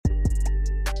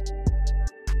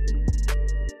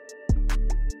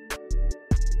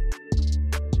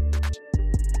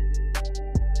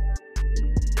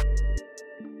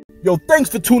Yo, thanks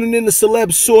for tuning in to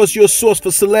Celeb Source, your source for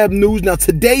celeb news. Now,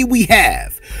 today we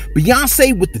have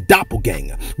Beyonce with the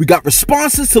doppelganger. We got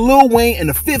responses to Lil Wayne and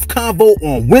the fifth convo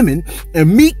on women,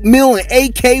 and Meek Mill and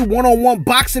AK one-on-one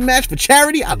boxing match for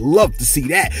charity. I'd love to see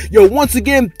that. Yo, once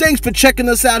again, thanks for checking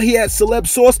us out here at Celeb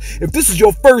Source. If this is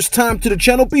your first time to the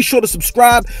channel, be sure to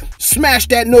subscribe, smash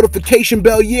that notification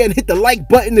bell, and hit the like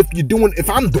button if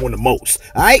I'm doing the most.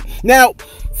 All right. Now,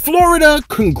 Florida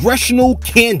congressional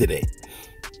candidate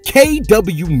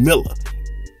K.W. Miller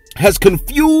has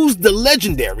confused the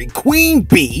legendary Queen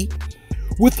Bee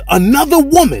with another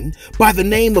woman by the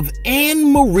name of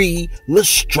Anne Marie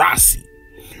Lestrassi,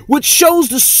 which shows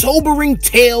the sobering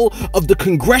tale of the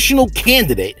congressional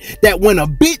candidate that went a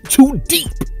bit too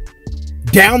deep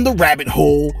down the rabbit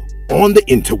hole on the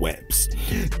interwebs.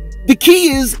 The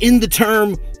key is in the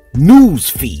term news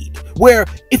feed, where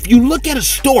if you look at a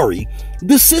story,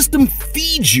 the system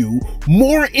feeds you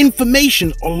more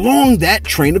information along that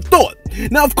train of thought.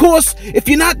 Now, of course, if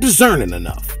you're not discerning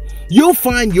enough, you'll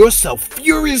find yourself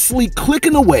furiously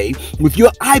clicking away with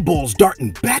your eyeballs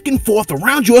darting back and forth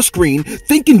around your screen,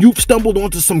 thinking you've stumbled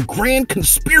onto some grand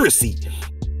conspiracy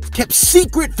kept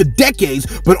secret for decades,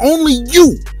 but only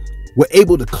you were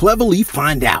able to cleverly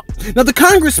find out. Now, the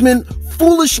congressman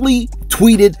foolishly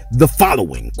tweeted the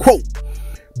following, quote,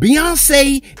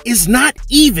 "Beyonce is not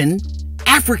even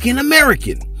African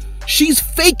American. She's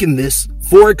faking this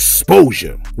for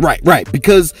exposure." Right,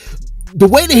 because the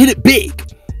way to hit it big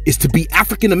is to be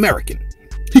African American.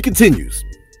 He continues,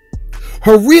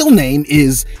 "Her real name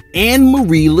is Anne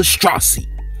Marie Lestrassi.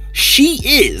 She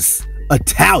is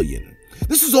Italian.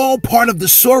 This is all part of the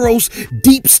Soros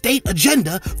deep state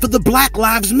agenda for the Black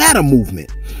Lives Matter movement.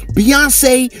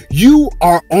 Beyonce, you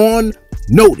are on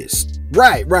notice."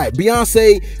 Right.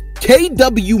 Beyonce,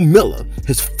 K.W. Miller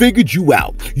has figured you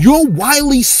out. Your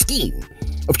wily scheme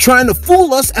of trying to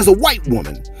fool us as a white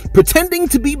woman, pretending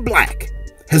to be black,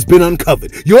 has been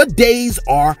uncovered. Your days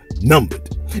are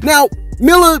numbered. Now,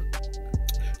 Miller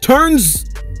turns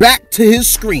back to his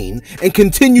screen and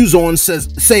continues on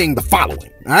saying the following,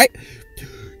 all right?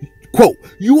 Quote,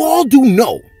 "You all do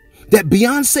know that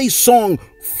Beyonce's song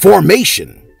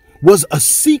Formation was a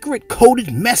secret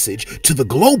coded message to the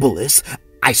globalists,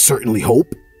 I certainly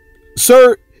hope.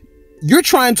 Sir, you're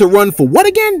trying to run for what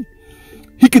again?"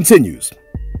 He continues,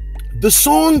 "The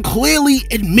song clearly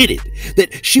admitted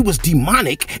that she was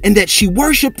demonic and that she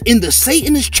worshipped in the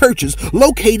Satanist churches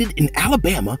located in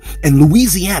Alabama and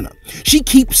Louisiana. She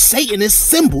keeps Satanist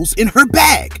symbols in her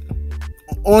bag."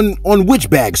 On which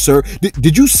bag, sir?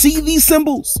 Did you see these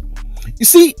symbols? You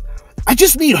see, I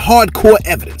just need hardcore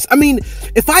evidence. I mean,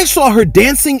 if I saw her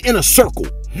dancing in a circle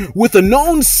with a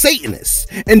known Satanist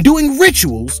and doing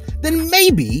rituals, then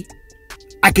maybe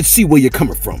I could see where you're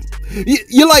coming from.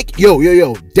 You're like,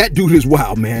 yo, that dude is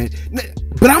wild, man.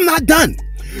 But I'm not done.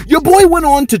 Your boy went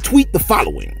on to tweet the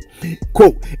following,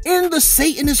 quote, "In the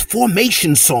Satanist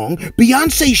Formation song,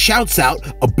 Beyonce shouts out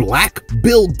a black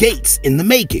Bill Gates in the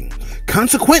making.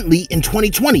 Consequently, in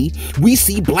 2020, we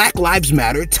see Black Lives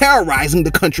Matter terrorizing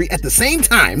the country at the same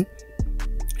time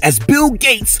as Bill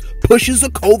Gates pushes a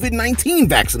COVID-19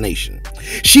 vaccination.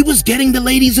 She was getting the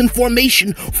ladies in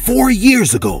formation 4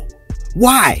 years ago.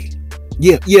 Why?"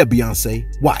 Yeah, Beyonce,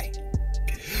 why?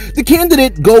 The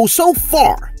candidate goes so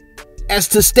far as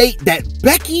to state that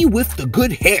Becky with the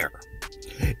good hair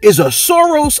is a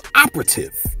Soros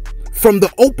operative from the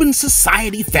Open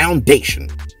Society Foundation,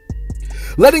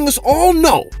 letting us all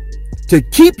know to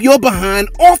keep your behind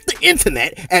off the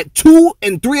internet at 2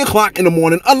 and 3 o'clock in the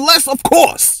morning, unless, of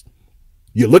course,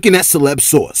 you're looking at Celeb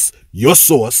Source, your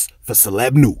source for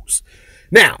celeb news.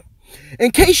 Now,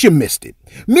 in case you missed it,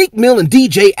 Meek Mill and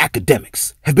DJ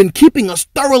Academics have been keeping us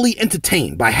thoroughly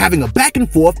entertained by having a back and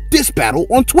forth diss battle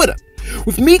on Twitter,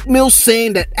 with Meek Mill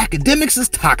saying that Academics is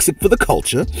toxic for the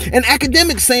culture, and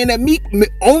Academics saying that Meek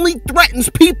only threatens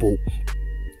people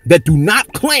that do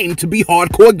not claim to be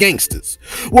hardcore gangsters.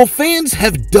 Well, fans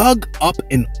have dug up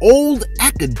an old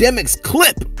Academics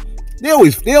clip. They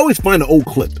always find an old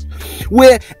clip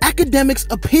where Academics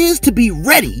appears to be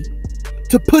ready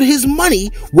to put his money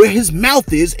where his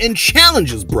mouth is and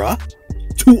challenges bruh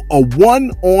to a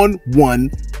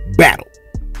one-on-one battle.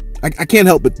 I can't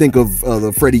help but think of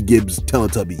the Freddie Gibbs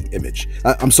Teletubby image.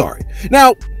 I'm sorry.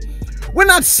 Now, we're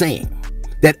not saying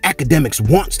that Academics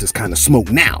wants this kind of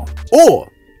smoke now,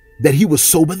 or that he was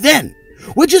sober then.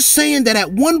 We're just saying that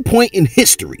at one point in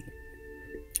history,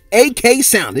 AK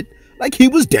sounded like he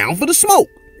was down for the smoke.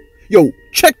 Yo,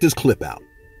 check this clip out.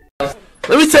 Let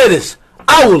me say this.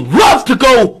 I would love to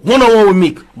go one-on-one with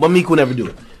Meek, but Meek would never do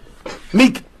it.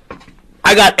 Meek,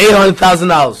 I got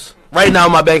 $800,000 right now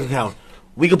in my bank account.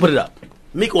 We can put it up.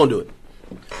 Meek won't do it.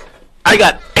 I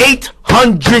got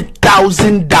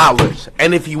 $800,000,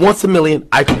 and if he wants $1 million,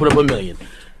 I can put up $1 million.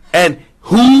 And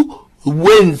who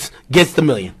wins gets the $1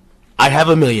 million. I have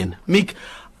 $1 million. Meek,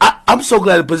 I'm so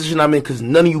glad the position I'm in, because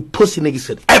none of you pussy niggas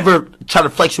could ever try to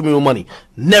flex with me with money.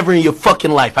 Never in your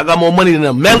fucking life. I got more money than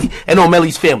O'Malley and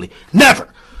O'Malley's family. Never.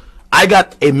 I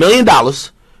got $1 million.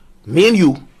 Me and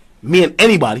you, me and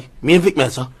anybody, me and Vic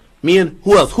Mensa, me and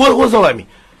who else? Who else don't like me?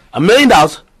 $1 million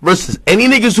versus any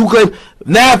niggas who claim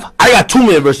Nav. I got $2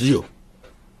 million versus you.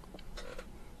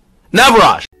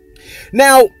 Navaraj.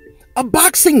 Now, a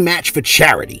boxing match for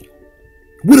charity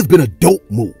would have been a dope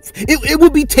move. It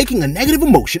would be taking a negative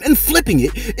emotion and flipping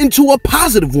it into a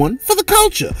positive one for the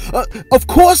culture. Of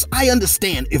course, I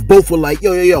understand if both were like,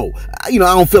 yo, I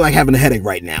don't feel like having a headache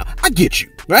right now. I get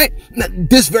you, right? Now,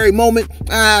 this very moment,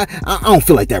 I don't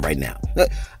feel like that right now.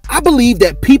 I believe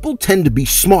that people tend to be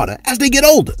smarter as they get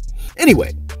older.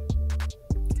 Anyway,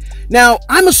 now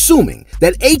I'm assuming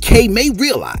that AK may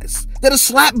realize that a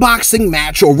slap boxing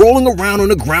match or rolling around on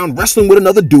the ground wrestling with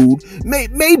another dude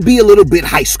may be a little bit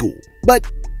high school, but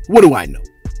what do I know?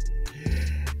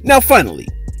 Now finally,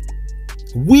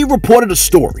 we reported a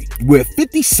story where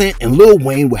 50 Cent and Lil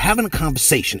Wayne were having a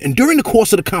conversation, and during the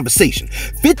course of the conversation,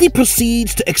 50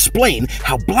 proceeds to explain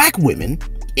how black women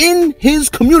in his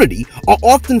community are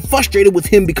often frustrated with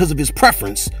him because of his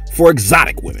preference for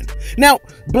exotic women. Now,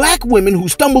 black women who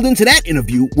stumbled into that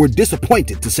interview were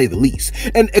disappointed, to say the least,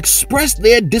 and expressed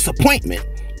their disappointment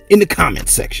in the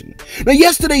comments section. Now,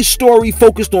 yesterday's story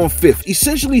focused on Fifth,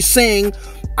 essentially saying,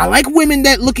 I like women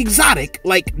that look exotic,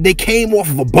 like they came off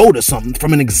of a boat or something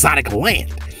from an exotic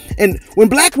land. And when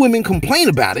black women complain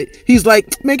about it, he's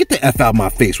like, man, get the F out of my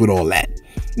face with all that.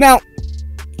 Now,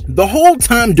 the whole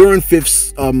time during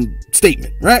Fifth's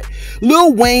statement, right,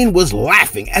 Lil Wayne was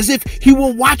laughing as if he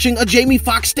were watching a Jamie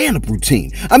Foxx stand-up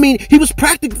routine. I mean, he was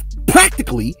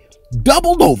practically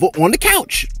doubled over on the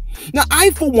couch. Now,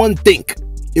 I for one think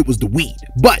it was the weed,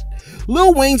 but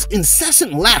Lil Wayne's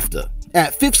incessant laughter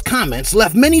at Fifth's comments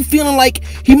left many feeling like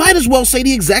he might as well say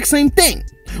the exact same thing.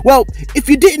 Well, if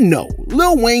you didn't know,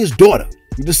 Lil Wayne's daughter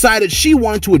decided she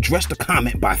wanted to address the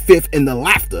comment by Fifth and the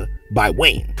laughter by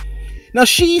Wayne. Now,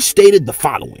 she stated the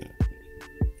following,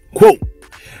 quote,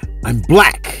 I'm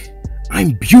black,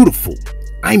 I'm beautiful,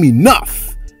 I'm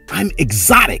enough, I'm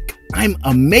exotic, I'm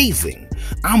amazing,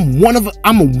 I'm a one of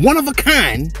a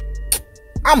kind,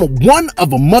 I'm a one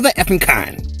of a mother effing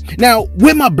kind. Now,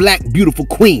 where my black beautiful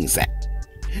queens at?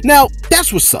 Now,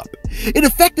 that's what's up. It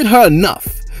affected her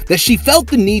enough that she felt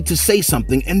the need to say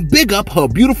something and big up her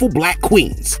beautiful black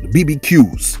queens, the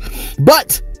BBQs.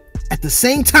 But at the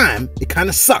same time, it kind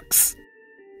of sucks.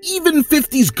 Even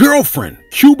 50's girlfriend,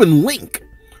 Cuban Link,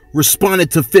 responded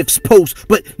to Fifth's post,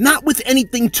 but not with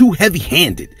anything too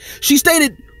heavy-handed. She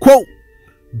stated, quote,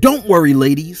 don't worry,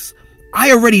 ladies.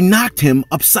 I already knocked him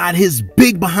upside his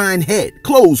big behind head,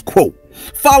 close quote.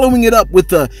 Following it up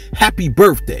with a happy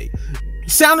birthday.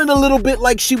 Sounded a little bit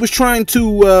like she was trying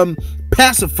to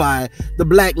pacify the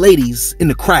black ladies in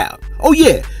the crowd. Oh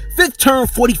yeah, Fifth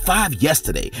turned 45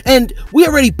 yesterday, and we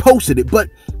already posted it, but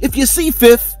if you see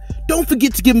Fifth, don't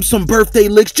forget to give him some birthday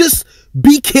licks. Just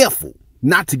be careful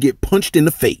not to get punched in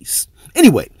the face.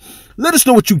 Anyway, let us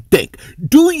know what you think.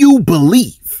 Do you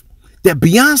believe that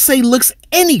Beyoncé looks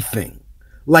anything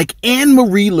like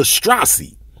Anne-Marie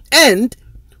Lastrasse? And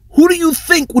who do you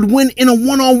think would win in a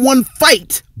one-on-one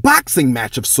fight, boxing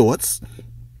match of sorts,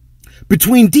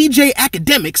 between DJ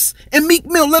Academics and Meek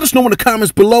Mill? Let us know in the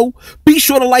comments below. Be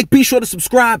sure to like, be sure to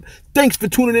subscribe. Thanks for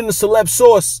tuning in to Celeb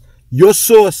Source, your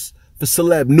source for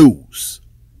celeb news.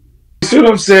 You see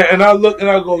what I'm saying? And I look and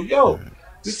I go, yo,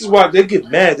 this is why they get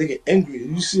mad, they get angry.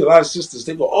 And you see a lot of sisters,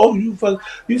 they go, oh, you fucking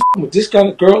with this kind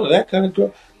of girl or that kind of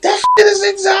girl. That shit is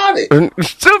exotic.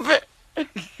 Stupid.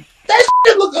 That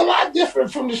shit look a lot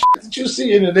different from the shit that you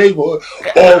see in the neighborhood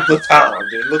all the time.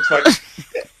 It looks like that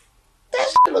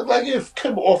shit look like it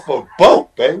came off a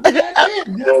boat, baby.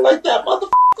 Goddamn, you don't like that,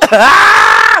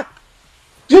 motherfucker?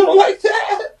 You don't like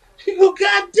that? You go,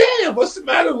 goddamn, what's the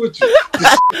matter with you?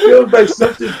 It feels like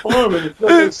something foreign. It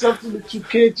feels like something that you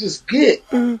can't just get.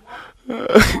 So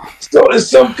in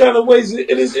some kind of ways,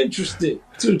 it is interesting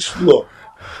to explore.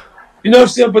 You know what I'm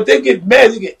saying? But they get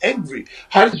mad, they get angry.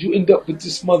 How did you end up with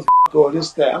this motherfucker or this,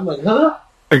 that? I'm like, huh?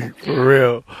 For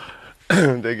real.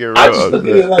 They get real. I just look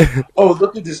at it like, oh,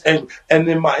 look at this angry. And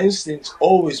then my instincts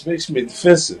always makes me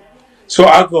defensive. So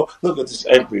I go, look at this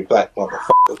angry black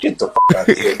motherfucker. Get the fuck out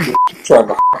of here. You're trying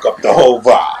to fuck up the whole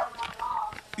vibe.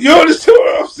 You understand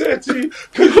what I'm saying to you?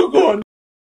 Because